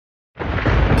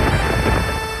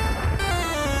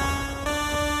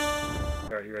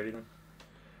ready then?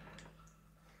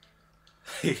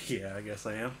 Yeah, I guess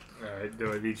I am. Alright,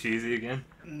 do I be cheesy again?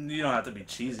 You don't have to be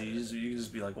cheesy. You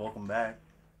just be like, welcome back.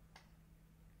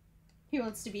 He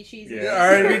wants to be cheesy. Yeah,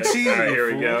 alright, be cheesy. Alright,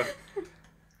 here we go.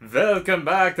 Welcome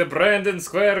back to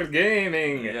Brandon²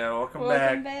 Gaming! Yeah, welcome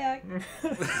Welcome back. back.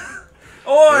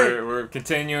 Oi! We're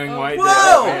continuing Oh, White Dead.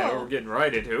 whoa! Oh, man, we're getting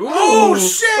right into it. Oh, Ooh!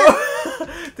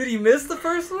 Shit! Did he miss the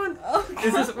first one? Oh,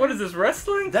 What is this,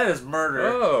 wrestling? That is murder.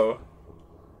 Oh.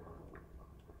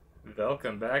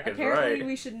 Welcome back is apparently right.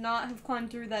 we should not have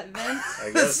climbed through that vent. I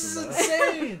This guess is not.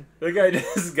 insane. The guy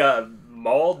just got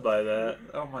mauled by that.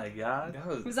 Oh my god.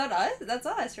 Was that us? That's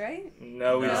us, right?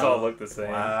 No, we just No. all look the same.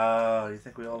 Wow, you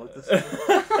think we all look the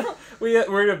same?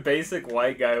 We're a basic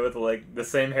white guy with like the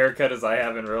same haircut as I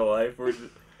have in real life. We're just...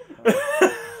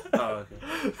 Oh,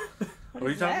 okay. What are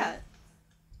you is talking that?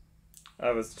 I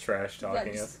was trash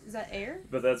talking us, Is that air?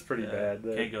 but that's pretty Yeah, bad.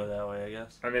 Can't go that way, I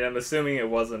guess. I mean, I'm assuming it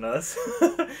wasn't us,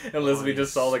 unless we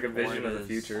just saw like a vision of the Spoilers.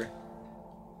 future.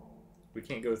 We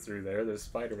can't go through there. There's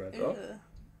spider webs. Oh, Ugh.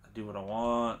 I do what I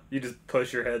want. you just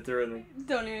push your head through it. And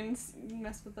Don't even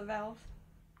mess with the valve.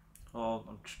 Well,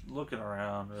 I'm looking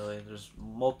around, really. There's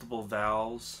multiple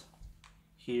valves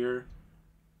here.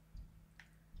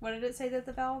 What did it say that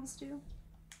the valves do?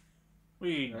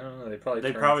 I don't know. They probably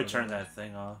They something. turned that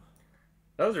thing off.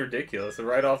 That was ridiculous. So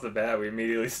right off the bat, we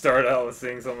immediately start out with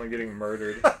seeing someone getting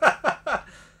murdered.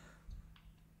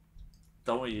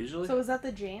 Don't we usually? So is that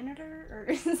the janitor,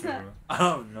 or is that? I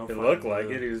don't know. It looked like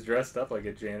it. He was dressed up like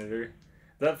a janitor.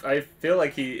 I feel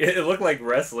like it looked like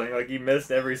wrestling. Like he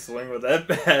missed every swing with that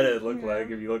bat. It looked Yeah. like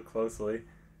if you look closely,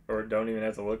 or don't even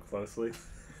have to look closely.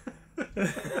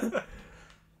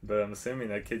 But I'm assuming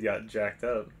that kid got jacked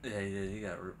up. Yeah, he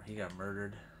did. He got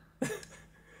murdered.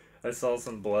 I saw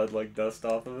some blood like dust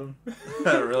off of him.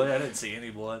 Really? I didn't see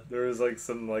any blood. There was like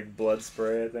some like blood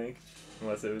spray, I think,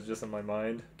 unless it was just in my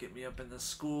mind. Get me up in the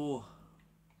school.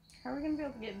 How are we gonna be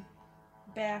able to get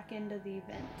back into the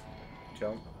vent?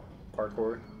 Jump,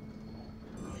 parkour.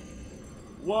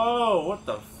 Whoa! What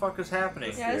the fuck is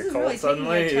happening? Yeah, this Yeah, is cold really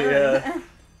suddenly, taking a turn. yeah.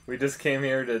 We just came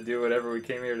here to do whatever we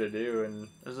came here to do, and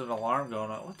There's an alarm going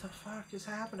on. What the fuck is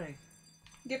happening?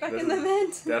 Get back This in the is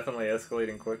vent. definitely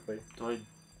escalating quickly. Do I?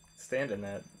 Stand in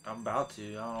that. I'm about to. I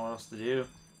don't know what else to do.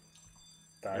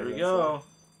 Dive Here we inside. go.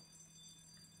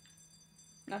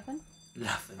 Nothing.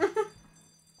 Nothing. Do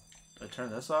I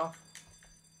turn this off?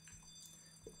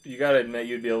 You gotta admit,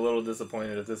 you'd be a little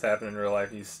disappointed if this happened in real life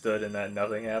and you stood and that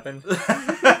nothing happened.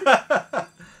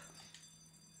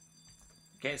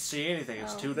 Can't see anything.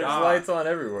 It's Oh. too There's dark. lights on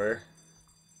everywhere.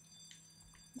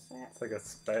 What's that? It's like a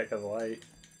speck of light.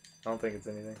 I don't think it's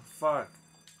anything. Fuck.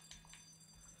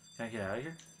 Can I get out of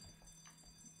here?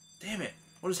 Damn it!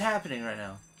 What is happening right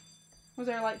now? Was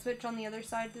there a light switch on the other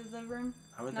side of the room?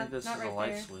 I would Not- think this not is a right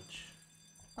light there. switch.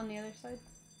 On the other side?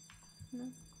 No.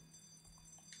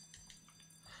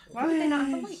 Why would they not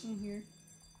have a light Please. in here?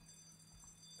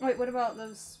 Wait, what about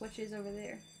those switches over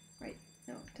there? Right.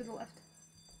 No, to the left.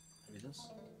 Maybe this?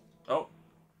 Oh.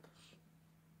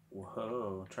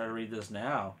 Whoa. Try to read this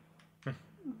now.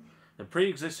 The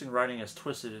pre-existing writing is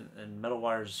twisted and metal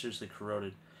wires are seriously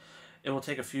corroded. It will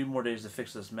take a few more days to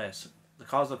fix this mess. The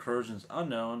cause of corrosion is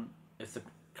unknown. If the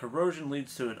corrosion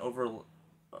leads to an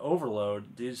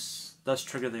overload, these thus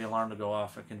trigger the alarm to go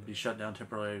off. It can be shut down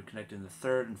temporarily, connecting the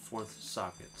third and fourth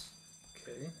sockets.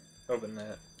 Okay. Open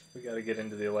that. We gotta get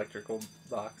into the electrical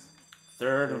box.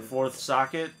 Third and fourth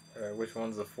socket. Alright, which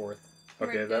one's the fourth? Right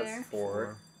Okay, there. that's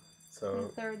four. The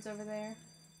So, third's over there.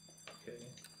 okay.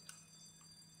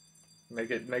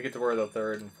 Make it to where the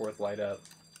third and fourth light up.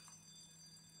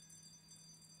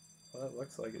 Well, it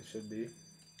looks like it should be.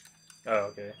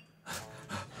 Oh, okay.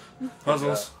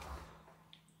 Puzzles.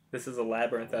 This is a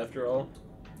labyrinth after all.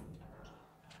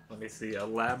 Let me see, a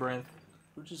labyrinth.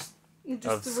 We're just. You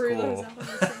just Of threw those school. up on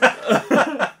the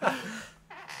side.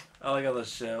 I like how the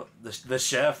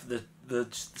chef, the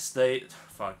state,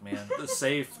 fuck man, the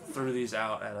safe threw these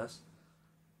out at us.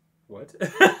 What?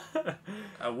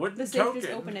 A wooden The safe token.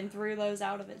 just opened and threw those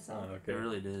out of itself. Oh, It okay.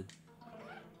 really did.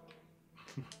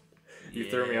 You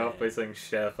threw me off by saying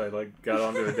chef. I like got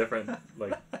onto a different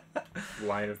like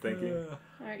line of thinking.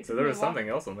 Alright, So there was something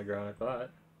else on the ground, I thought.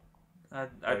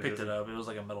 I picked it up. It was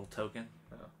like a metal token.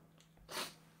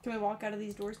 Can we walk out of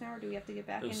these doors now, or do we have to get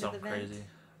back It was into the something vent? crazy.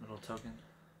 Metal token.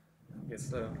 I guess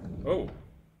so. Oh.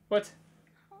 What?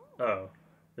 Oh.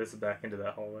 This is back into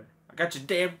that hallway. I got your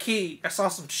damn key. I saw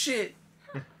some shit.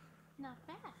 Not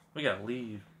bad. We gotta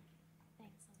leave.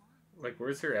 Thanks a lot. Like,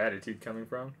 where's her attitude coming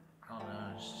from? I don't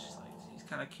know. She's like, he's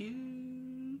kind of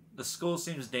cute. The school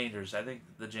seems dangerous. I think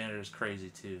the janitor's crazy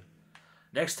too.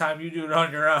 Next time you do it on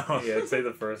your own. Yeah, I'd say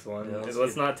the first one. Yeah,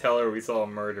 let's not tell her we saw a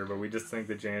murder, but we just think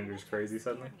the janitor's crazy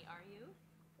suddenly. Are you?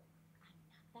 I'm not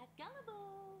that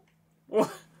gullible.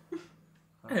 What?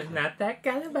 Okay. Not that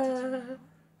gullible.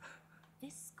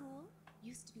 This school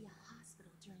used to be a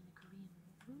hospital during the Korean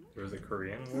War. There was a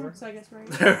Korean War? So I guess right.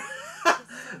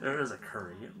 There is a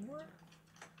Korean War?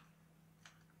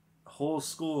 The whole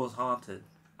school is haunted.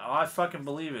 Oh, I fucking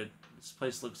believe it. This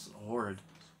place looks horrid.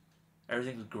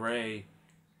 Everything's gray.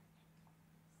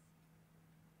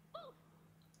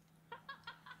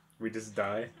 We just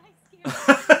die.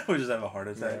 We just have a heart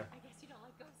attack. Yeah. I guess you don't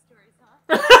like ghost stories,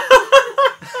 huh?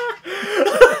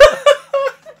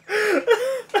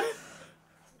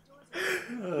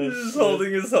 He's just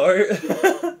holding his heart.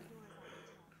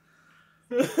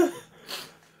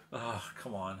 Oh,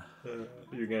 come on.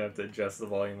 You're gonna have to adjust the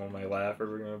volume on my laugh, or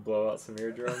we're gonna blow out some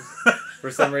eardrums.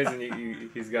 For some reason,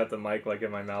 he's got the mic like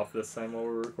in my mouth this time while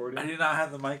we're recording. I do not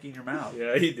have the mic in your mouth.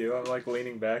 Yeah, you do. I'm like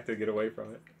leaning back to get away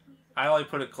from it. I only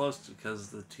put it close because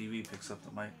the TV picks up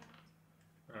the mic.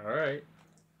 All right.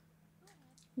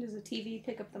 Does the TV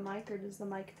pick up the mic, or does the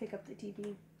mic pick up the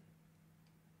TV?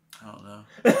 I don't know.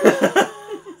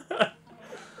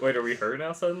 Wait, are we her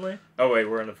now suddenly? Oh wait,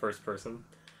 we're in the first person.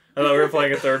 I thought we were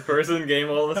playing a third person game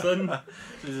all of a sudden.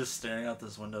 She's just staring out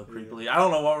this window creepily. I don't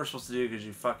know what we're supposed to do because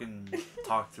you fucking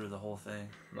talked through the whole thing.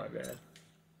 My bad.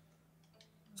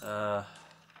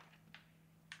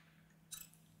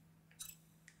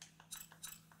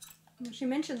 Well, she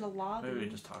mentioned the lobby. Maybe we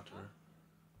just talk to her.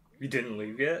 You didn't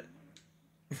leave yet?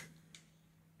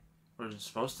 We're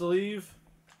supposed to leave?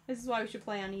 This is why we should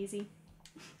play on easy.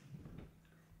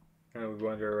 And we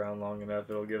wander around long enough,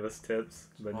 it'll give us tips.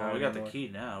 But Well, not we got anymore. the key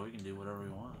now. We can do whatever we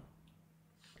want.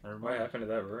 Never What mind. happened to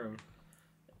that room?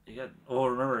 You got. Well,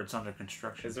 remember it's under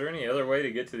construction. Is there any other way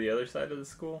to get to the other side of the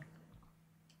school?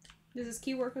 Does this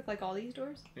key work with like all these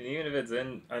doors? And even if it's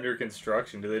under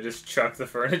construction, do they just chuck the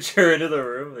furniture into the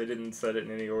room? They didn't set it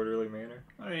in any orderly manner.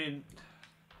 I mean,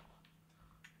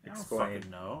 I don't Explain. fucking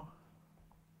know.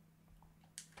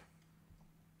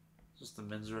 Just the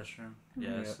men's restroom. Yeah,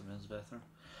 Mhm. it's Yep. the men's bathroom.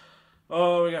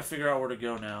 Oh, we gotta figure out where to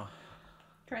go now.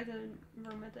 Try the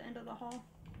room at the end of the hall.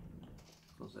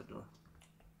 Close that door.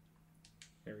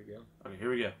 Here we go. Okay, here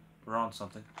we go. We're on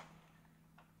something.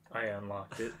 I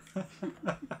unlocked it.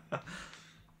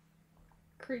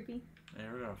 Creepy.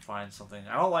 Yeah, we're gonna find something.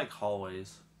 I don't like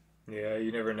hallways. Yeah,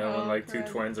 you never know when Oh, like two crap.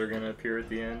 twins are gonna appear at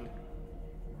the end.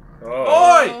 Oi!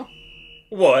 Oh!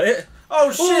 What?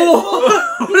 Oh shit!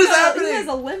 Oh! What is He happening? has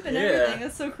a limp and Yeah. everything.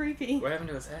 That's so creepy. What happened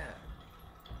to his hat?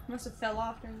 Must have fell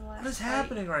off during the last What is fight.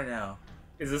 happening right now?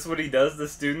 Is this what he does to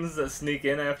students that sneak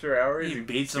in after hours? He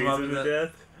beats them up to to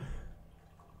death.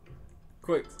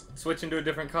 Quick, switch into a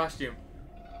different costume.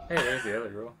 Hey, there's the other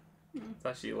girl.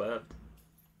 Thought she left.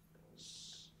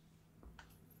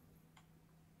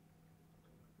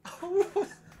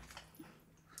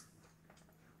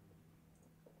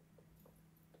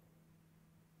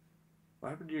 What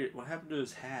happened to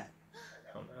his hat? I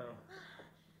don't know.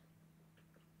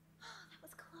 That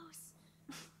was close.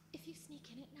 If you sneak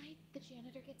in at night, the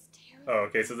janitor gets terrible. Oh,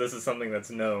 okay, so this is something that's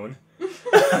known.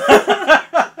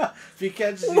 If he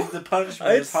catches you, the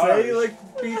punishment I'd is harsh. say,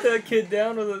 like, beat that kid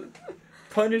down with a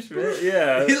punishment.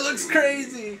 Yeah. He looks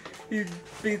crazy. You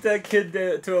beat that kid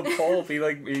to a pulp. He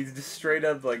just straight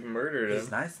up, like, murdered him. He's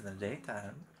nice in the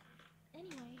daytime.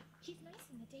 Anyway, he's nice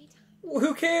in the daytime. Well,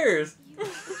 who cares? You were a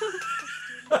student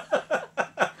in your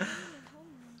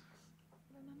homeroom.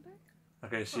 Remember?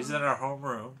 Okay, she's in her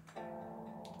homeroom.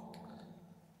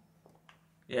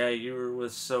 Yeah, you were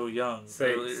so young.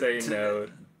 Say earlier. no.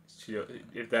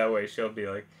 If that way, she'll be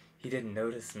like, he didn't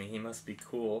notice me. He must be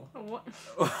cool. What?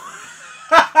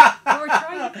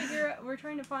 We're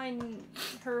trying to find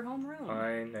her homeroom.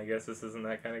 Fine, I guess this isn't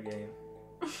that kind of game.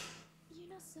 You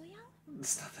know Soyeon?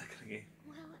 It's not that kind of game.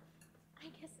 Well, I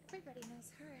guess everybody knows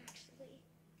her, actually.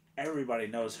 Everybody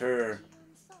knows her.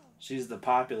 Ji-yeon Seo. She's the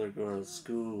popular girl at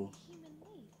school. Human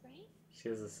made, right? She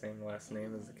has the same last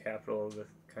name as the capital of the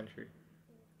country.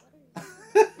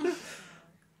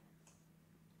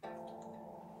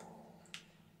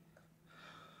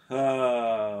 What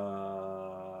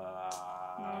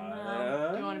are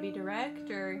you? Do you want to be direct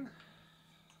or?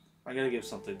 I gotta give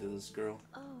something to this girl.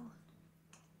 Oh.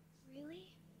 Really?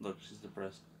 Look, she's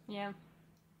depressed. Yeah.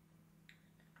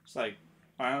 It's like,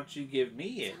 why don't you give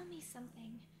me it? Tell me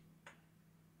something.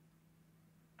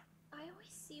 I always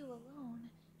see you alone.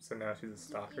 So now she's a Do you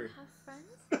stalker. have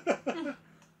friends?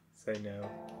 Say no.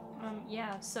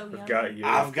 Yeah. So We've young. got you.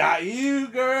 I've got you,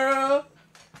 girl.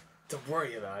 Don't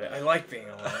worry about it. I like being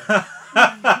alone.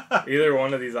 Either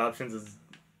one of these options is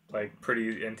like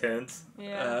pretty intense.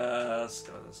 Yeah. Let's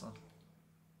go with this one.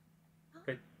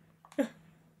 Oh,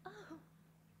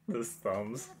 Those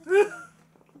thumbs.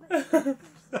 okay,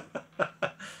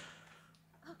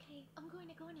 I'm going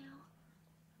to go now.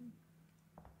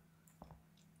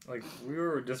 Like, we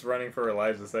were just running for our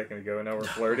lives a second ago, and now we're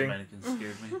flirting. Mannequin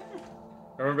scared me.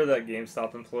 Remember that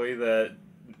GameStop employee that,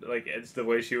 like, it's the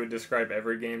way she would describe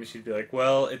every game? She'd be like,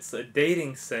 well, it's a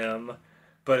dating sim,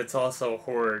 but it's also a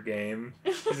horror game.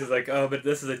 She's like, oh, but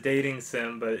this is a dating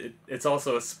sim, but it's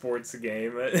also a sports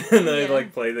game. And they'd,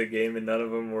 like, play the game, and none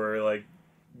of them were, like,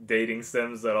 dating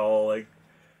sims at all. Like,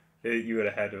 you would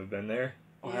have had to have been there.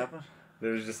 What happened?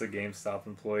 There was just a GameStop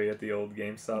employee at the old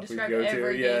GameStop we'd Describe go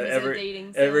every to. game Yeah, as a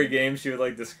dating sim. every game she would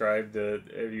like describe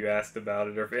if you asked about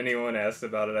it, or if anyone asked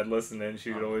about it, I'd listen in.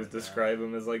 She would always describe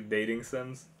them as like dating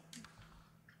sims.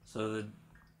 So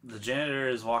the janitor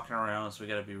is walking around, so we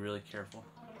gotta be really careful.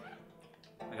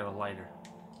 I got a lighter.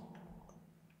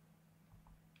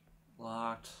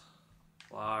 Locked.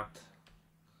 Locked.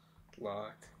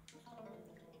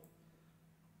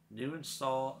 New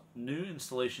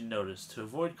installation notice. To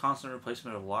avoid constant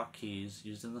replacement of lock keys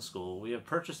used in the school, we have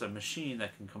purchased a machine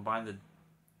that can combine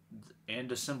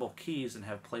and assemble keys and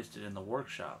have placed it in the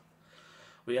workshop.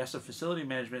 We asked the facility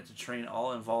management to train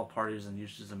all involved parties in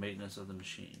uses and maintenance of the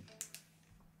machine.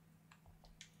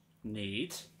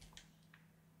 Neat.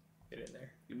 Get in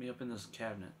there. Get me up in this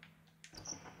cabinet.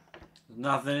 There's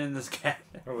nothing in this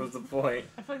cabinet. What was the point?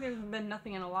 I feel like there's been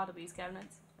nothing in a lot of these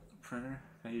cabinets. Printer.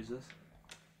 Can I use this?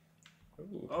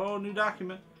 Ooh. Oh, new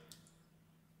document.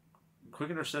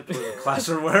 Quick intercept with the class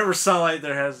or whatever sunlight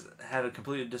there had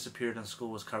completely disappeared and school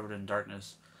was covered in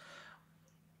darkness.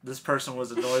 This person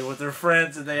was annoyed with their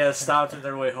friends and they had stopped on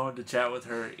their way home to chat with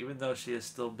her, even though she is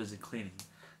still busy cleaning.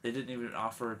 They didn't even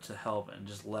offer to help and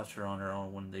just left her on her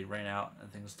own when they ran out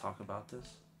and things talk about this.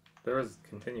 There was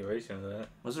continuation of that.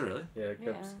 Was it really? Yeah, it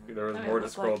kept, Yeah. there was I mean, more it to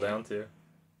looked scroll like it. down to.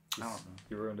 I don't know.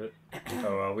 You ruined it.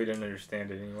 Oh well, we didn't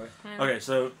understand it anyway. Yeah. Okay,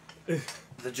 so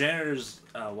the janitor's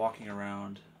walking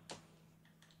around,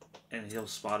 and he'll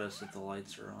spot us if the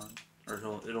lights are on, or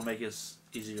it'll make it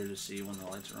easier to see when the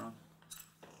lights are on.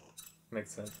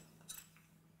 Makes sense.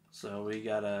 So we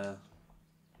gotta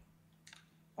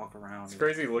walk around. It's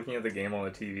crazy looking at the game on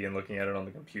the TV and looking at it on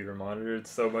the computer monitor. It's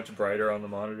so much brighter on the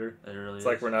monitor. It really It's is.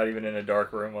 like we're not even in a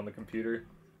dark room on the computer.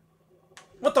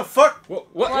 What the fuck? What?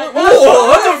 What?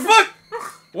 What the fuck?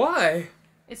 Why?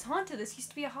 It's haunted. This used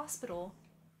to be a hospital.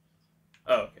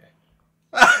 Oh, okay.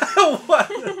 What?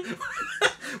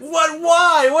 What?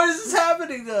 Why? What is this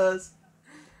happening to us?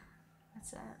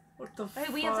 What's that? What the Hey,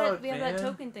 fuck, we have that man?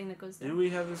 token thing that goes down. Do we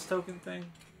have this token thing?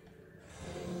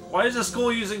 Why is the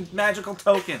school using magical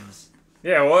tokens?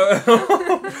 Yeah, what?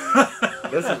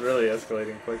 This is really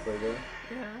escalating quickly, though.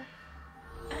 Yeah.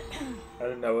 I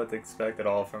didn't know what to expect at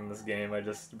all from this game. I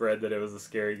just read that it was a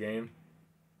scary game.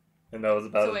 And that was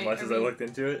about So as wait, much are as I we- looked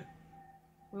into it.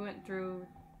 We went through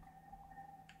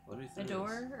Let me a through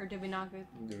door, this. or did we not go?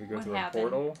 Did we go What through happened? a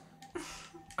portal?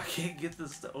 I can't get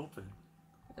this to open.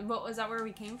 What was that? Where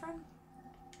we came from?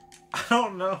 I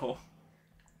don't know.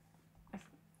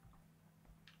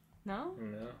 No.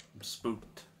 No. I'm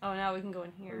spooked. Oh, now we can go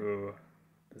in here. Ooh.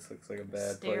 This looks like a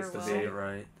bad place to This Stairwell. be. ain't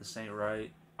right. This ain't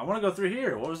right. I want to go through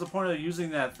here. What was the point of using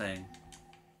that thing?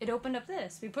 It opened up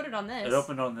this. We put it on this. It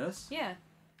opened on this? Yeah.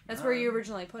 That's where you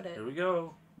originally put it. Here we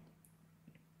go.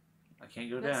 I can't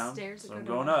go That's down. stairs that So go I'm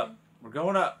down going that up. way. We're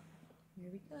going up.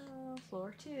 Here we go.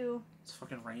 Floor 2. It's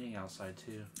fucking raining outside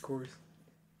too. Of course.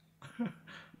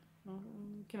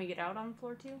 Can we get out on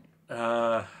floor 2?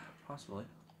 Possibly.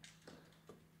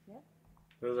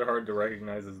 Those are hard to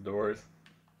recognize as doors.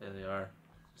 Yeah, they are.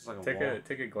 It's like a wall.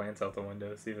 Take a glance out the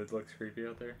window, see if it looks creepy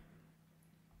out there.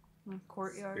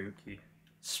 Courtyard. Spooky.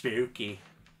 Spooky.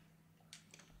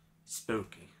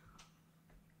 Spooky.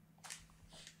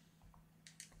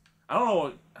 I don't know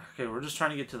what... Okay, we're just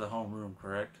trying to get to the homeroom,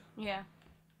 correct? Yeah.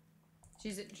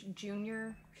 She's a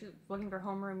junior. She's looking for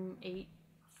homeroom 8.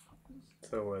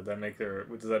 So would that make her?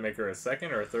 Does that make her a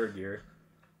second or a third year?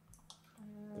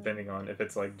 Depending on if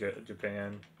it's like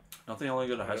Japan. Don't they only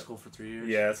go to high school for 3 years?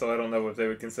 Yeah, so I don't know if they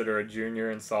would consider a junior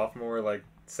and sophomore like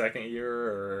second year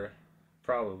or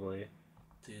probably.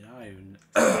 Dude, I don't even...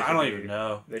 So they I should don't be- even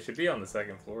know. They should be on the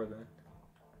second floor then.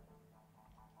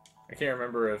 I can't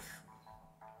remember if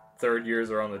third years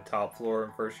are on the top floor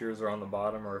and first years are on the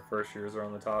bottom, or if first years are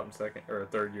on the top and second or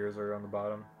third years are on the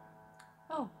bottom.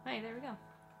 Oh, hey, there we go.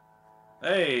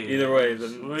 Hey! Either way, the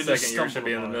we just second year should stumbled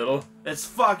be in the upon it. middle. It's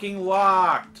fucking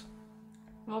locked!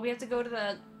 Well, we have to go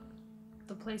to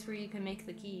the place where you can make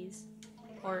the keys.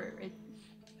 Or it...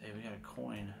 Hey, we got a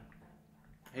coin.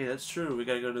 Hey, that's true. We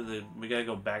gotta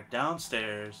go back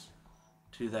downstairs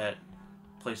to that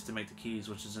place to make the keys,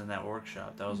 which is in that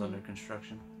workshop that was under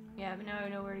construction. Yeah, but now I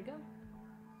know where to go.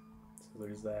 So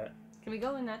there's that. Can we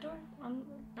go in that door? I'm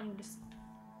just.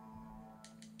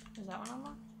 Is that one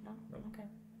unlocked? No. Nope. Okay.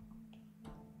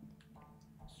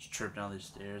 Just trip down these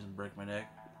stairs and break my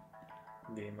neck.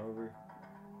 Game over.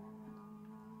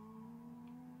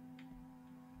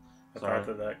 I Sorry.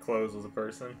 thought that clothes was a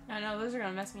person. I know those are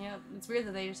gonna mess me up. It's weird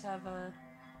that they just have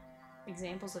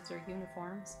examples of their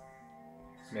uniforms.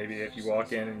 Maybe if you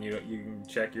walk in and you can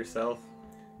check yourself.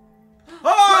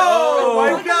 Oh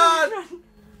my god!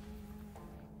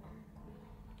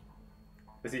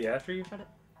 Is he after you? Shut it.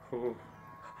 Ooh.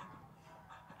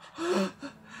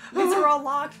 These are all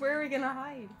locked. Where are we gonna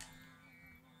hide?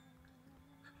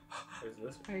 Where's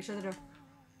this? Alright, shut the door.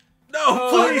 No,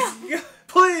 please!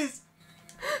 Please!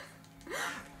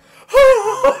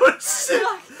 Oh shit!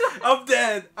 I'm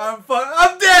dead. I'm fucked.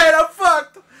 I'm dead. I'm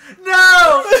fucked.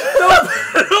 No!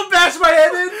 Don't bash my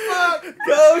head in. Fuck!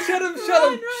 Go! Shut him!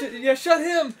 Shut him! Shut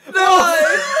him! No!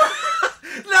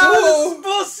 No! This is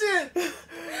bullshit.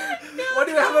 Why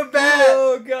do you have a bat?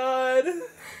 Oh god!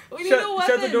 We need a weapon.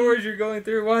 Shut the doors you're going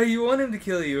through. Why do you want him to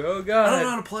kill you? Oh I god! don't know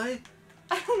how to play.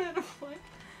 I don't know how to play.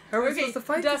 How are we supposed to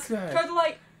fight duck. this guy? Turn the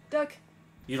light. Duck.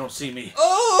 You don't see me.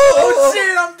 Oh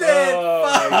shit! I'm dead. Oh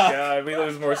Fuck. my god! We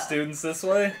lose more students this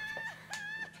way.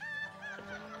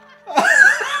 What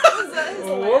was that? His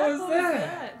What laugh? was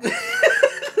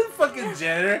that? Fucking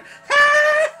janitor.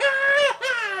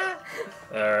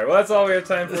 Alright, well that's all we have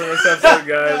time for this episode,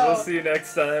 guys. We'll see you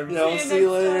next time. Yeah, we'll see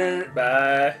you later.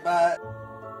 Bye. Bye.